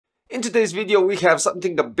In today's video, we have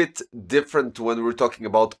something a bit different when we're talking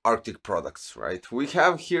about Arctic products, right? We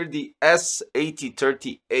have here the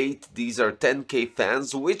S8038. These are 10K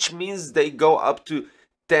fans, which means they go up to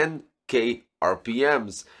 10K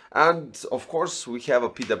RPMs. And of course, we have a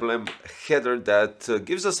PWM header that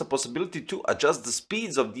gives us a possibility to adjust the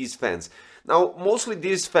speeds of these fans. Now, mostly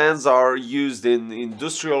these fans are used in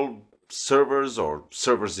industrial servers or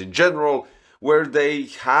servers in general, where they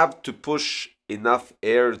have to push enough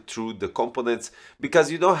air through the components because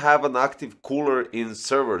you don't have an active cooler in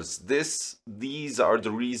servers. These are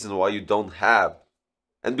the reason why you don't have.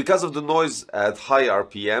 And because of the noise at high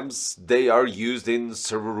RPMs, they are used in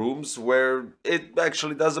server rooms where it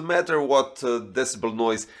actually doesn't matter what decibel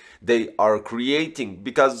noise they are creating,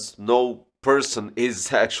 because no person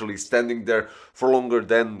is actually standing there for longer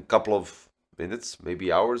than a couple of minutes,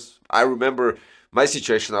 maybe hours. I remember my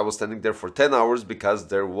situation, I was standing there for 10 hours because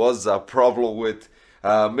there was a problem with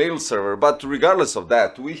mail server. But regardless of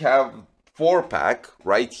that, we have 4-pack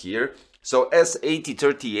right here. So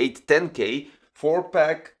S8038 10K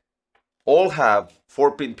 4-pack all have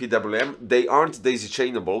 4-pin PWM. They aren't daisy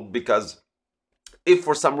chainable because if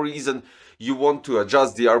for some reason you want to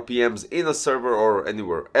adjust the RPMs in a server or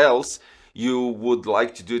anywhere else, you would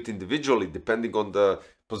like to do it individually depending on the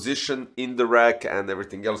position in the rack and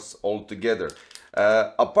everything else all together.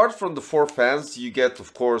 Apart from the 4 fans, you get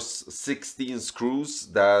of course 16 screws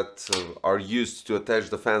that are used to attach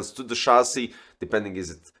the fans to the chassis, depending is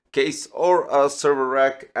it case or a server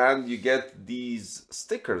rack, and you get these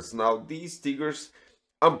stickers. Now these stickers,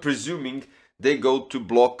 I'm presuming they go to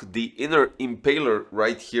block the inner impaler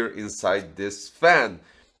right here inside this fan.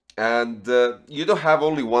 And you don't have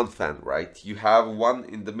only one fan, right? You have one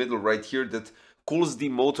in the middle right here that cools the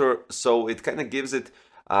motor, so it kind of gives it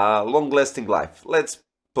long-lasting life. Let's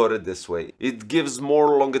put it this way. It gives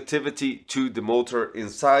more longevity to the motor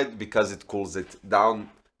inside because it cools it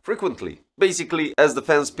down frequently. Basically, as the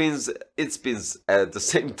fan spins, it spins at the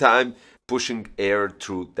same time, pushing air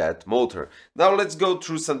through that motor. Now let's go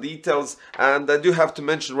through some details, and I do have to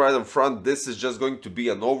mention right up front, this is just going to be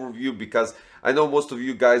an overview because I know most of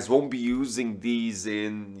you guys won't be using these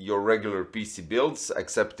in your regular PC builds,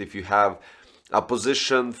 except if you have a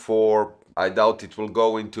position for, I doubt it will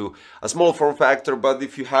go into a small form factor, but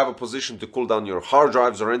if you have a position to cool down your hard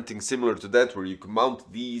drives or anything similar to that where you can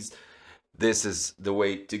mount these, this is the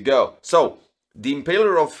way to go. So the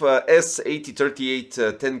impaler of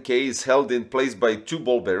S8038 10K is held in place by 2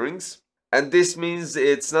 ball bearings, and this means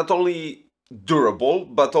it's not only durable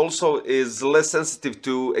but also is less sensitive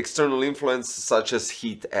to external influence such as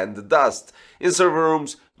heat and dust. In server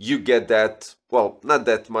rooms you get that, well, not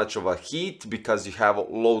that much of a heat because you have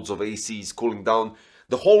loads of ACs cooling down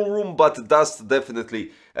the whole room, but dust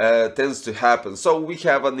definitely tends to happen. So we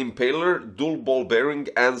have an impaler, dual ball bearing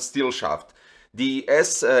and steel shaft. The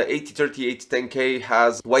S8038 10K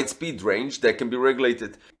has wide speed range that can be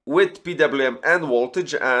regulated with PWM and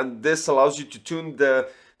voltage, and this allows you to tune the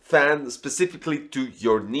fan specifically to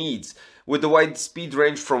your needs, with the wide speed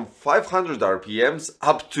range from 500 RPMs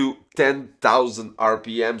up to 10,000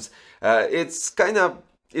 RPMs.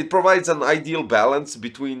 It provides an ideal balance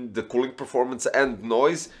between the cooling performance and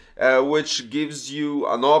noise, which gives you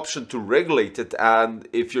an option to regulate it. And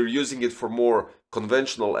if you're using it for more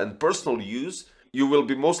conventional and personal use, you will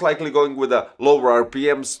be most likely going with a lower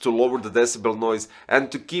RPMs to lower the decibel noise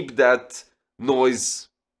and to keep that noise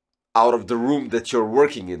out of the room that you're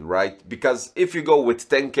working in, right? Because if you go with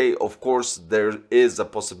 10K, of course, there is a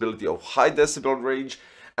possibility of high decibel range,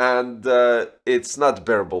 and it's not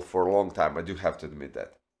bearable for a long time, I do have to admit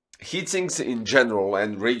that. Heatsinks in general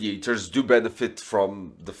and radiators do benefit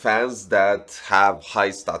from the fans that have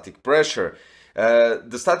high static pressure.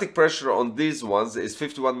 The static pressure on these ones is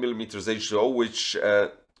 51 millimeters H2O,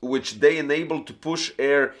 which they enable to push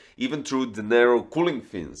air even through the narrow cooling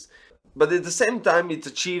fins. But at the same time, it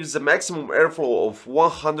achieves a maximum airflow of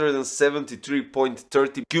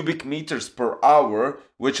 173.30 cubic meters per hour,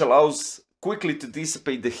 which allows quickly to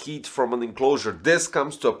dissipate the heat from an enclosure. This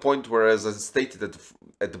comes to a point where, as I stated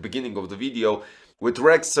at the beginning of the video, with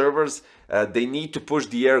rack servers, they need to push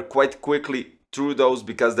the air quite quickly through those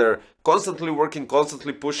because they're constantly working,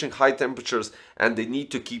 constantly pushing high temperatures, and they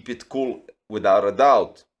need to keep it cool without a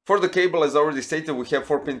doubt. For the cable, as already stated, we have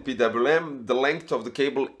 4-pin PWM. The length of the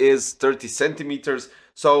cable is 30 centimeters,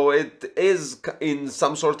 so it is in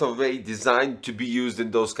some sort of way designed to be used in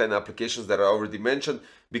those kind of applications that I already mentioned,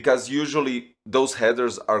 because usually those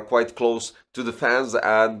headers are quite close to the fans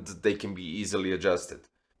and they can be easily adjusted.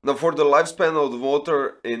 Now for the lifespan of the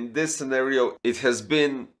motor, in this scenario, it has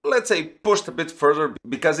been, let's say, pushed a bit further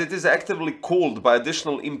because it is actively cooled by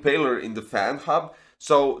additional impaler in the fan hub.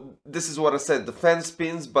 So this is what I said, the fan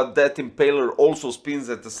spins, but that impeller also spins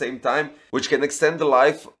at the same time, which can extend the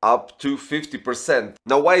life up to 50%.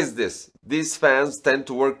 Now why is this? These fans tend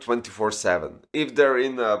to work 24/7. If they're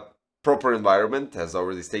in a proper environment, as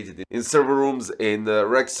already stated, in server rooms, in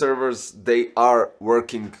rack servers, they are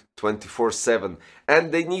working 24/7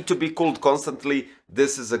 and they need to be cooled constantly.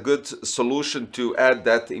 This is a good solution to add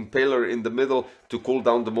that impeller in the middle to cool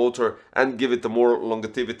down the motor and give it a more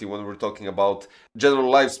longevity when we're talking about general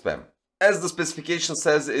lifespan. As the specification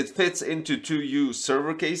says, it fits into 2U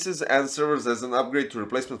server cases and serves as an upgrade to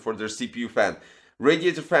replacement for their CPU fan,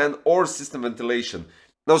 radiator fan or system ventilation.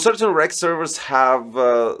 Now, certain rack servers have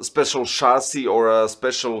a special chassis or a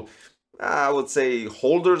special, I would say,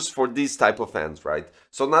 holders for these type of fans, right?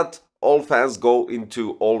 So not all fans go into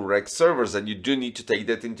all rack servers, and you do need to take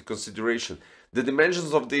that into consideration. The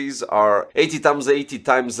dimensions of these are 80x80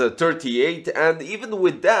 x 38, and even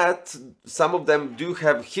with that, some of them do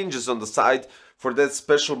have hinges on the side for that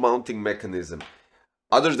special mounting mechanism.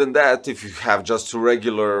 Other than that, if you have just a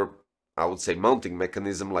regular, I would say, mounting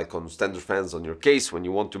mechanism like on standard fans on your case, when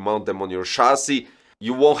you want to mount them on your chassis,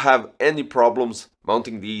 you won't have any problems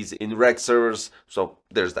mounting these in rack servers, so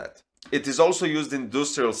there's that. It is also used in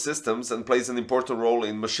industrial systems and plays an important role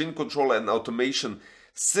in machine control and automation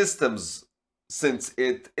systems, since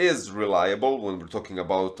it is reliable when we're talking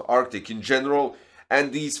about Arctic in general,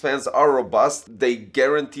 and these fans are robust. They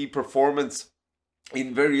guarantee performance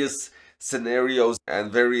in various scenarios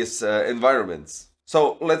and various environments.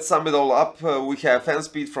 So let's sum it all up. We have fan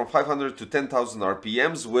speed from 500 to 10,000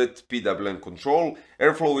 RPMs with PWM control.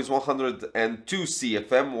 Airflow is 102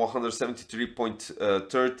 CFM,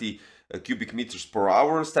 173.30 cubic meters per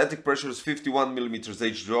hour. Static pressure is 51 millimeters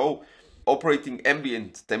H2O. Operating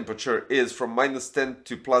ambient temperature is from -10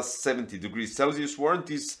 to +70 degrees Celsius.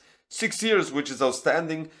 Warranty is 6 years, which is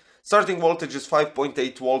outstanding. Starting voltage is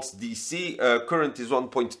 5.8 volts DC. Current is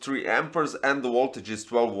 1.3 amperes and the voltage is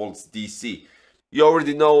 12 volts DC. You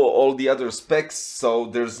already know all the other specs, so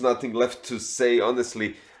there's nothing left to say,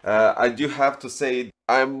 honestly. I do have to say,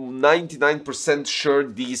 I'm 99% sure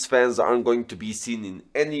these fans aren't going to be seen in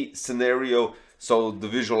any scenario, so the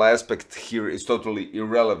visual aspect here is totally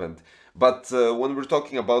irrelevant. But when we're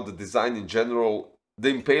talking about the design in general,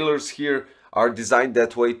 the impellers here are designed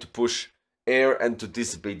that way to push air and to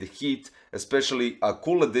dissipate the heat. Especially a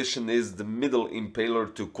cool addition is the middle impeller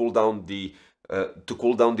to cool down the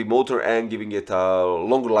motor and giving it a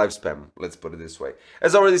longer lifespan, let's put it this way.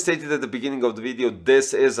 As already stated at the beginning of the video,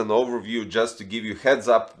 this is an overview just to give you heads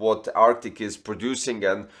up what Arctic is producing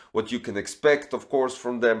and what you can expect, of course,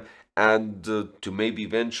 from them, and to maybe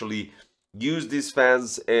eventually use these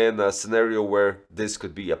fans in a scenario where this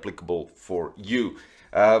could be applicable for you.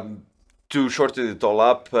 To shorten it all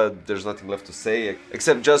up, there's nothing left to say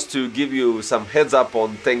except just to give you some heads up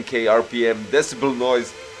on 10K RPM decibel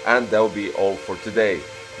noise, and that'll be all for today.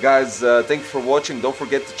 Guys, thank you for watching. Don't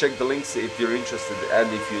forget to check the links if you're interested and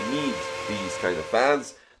if you need these kind of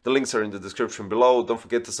fans. The links are in the description below. Don't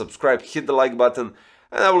forget to subscribe, hit the like button,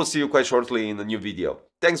 and I will see you quite shortly in a new video.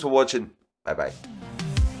 Thanks for watching. Bye bye.